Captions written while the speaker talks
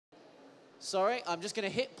Sorry, I'm just going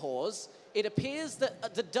to hit pause. It appears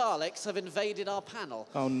that the Daleks have invaded our panel.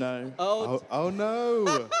 Oh, no. Oh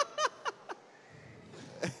no.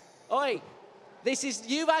 Oi,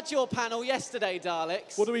 you've had your panel yesterday,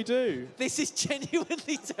 Daleks. What do we do? This is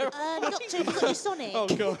genuinely terrifying. Doctor, have you got your Sonic? Oh,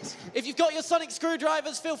 God. If you've got your Sonic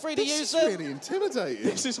screwdrivers, feel free to use them. This is really intimidating.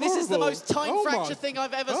 This is horrible. This is the most time fracture thing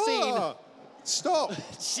I've ever seen. Stop.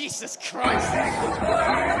 Jesus Christ.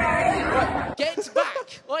 Right, get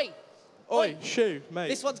back. Oi. Oi, shoo, mate.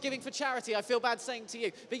 This one's giving for charity, I feel bad saying to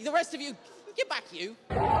you. But the rest of you, get back, you.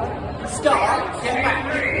 Scott, get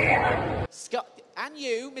back. Scott, and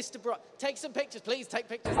you, Mr. take some pictures, please, take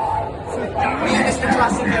pictures. Me and Mr.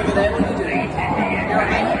 Classic over there, what are you doing? You're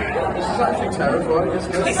okay? This is actually terrifying,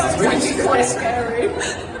 isn't it? This is actually quite scary.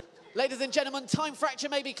 Ladies and gentlemen, time fracture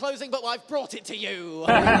may be closing, but I've brought it to you.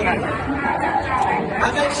 And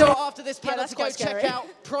make sure after this panel to go check out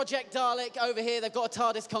Project Dalek over here. They've got a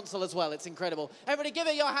TARDIS console as well. It's incredible. Everybody give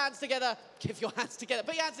it your hands together. Give your hands together.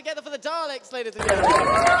 Put your hands together for the Daleks, ladies and gentlemen.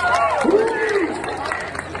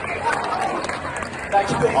 I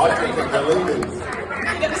can't believe it.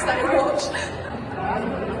 You're going to stay and watch.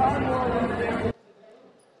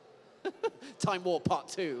 Time Warp Part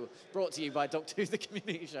 2, brought to you by Doctor Who, the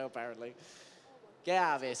community show, apparently. Get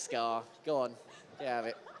out of here, Scar. Go on. Get out of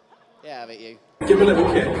it. Get out of it, you. Give a little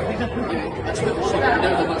kick. That's the one. You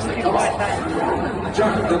know how much they cost.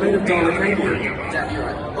 Jack, they're made of Dalek radio. Damn, you're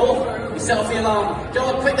right. Oh, you set off the alarm. Go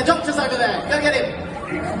on, quick, the doctor's over there. Go get him.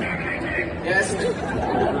 Yes.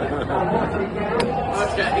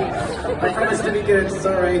 Okay. I promise to be good,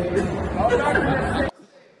 sorry.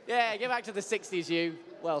 Yeah, get back to the 60s, you.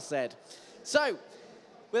 Well said. So,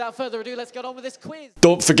 without further ado, let's get on with this quiz.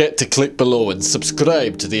 Don't forget to click below and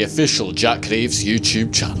subscribe to the official Jack Reeves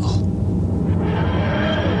YouTube channel.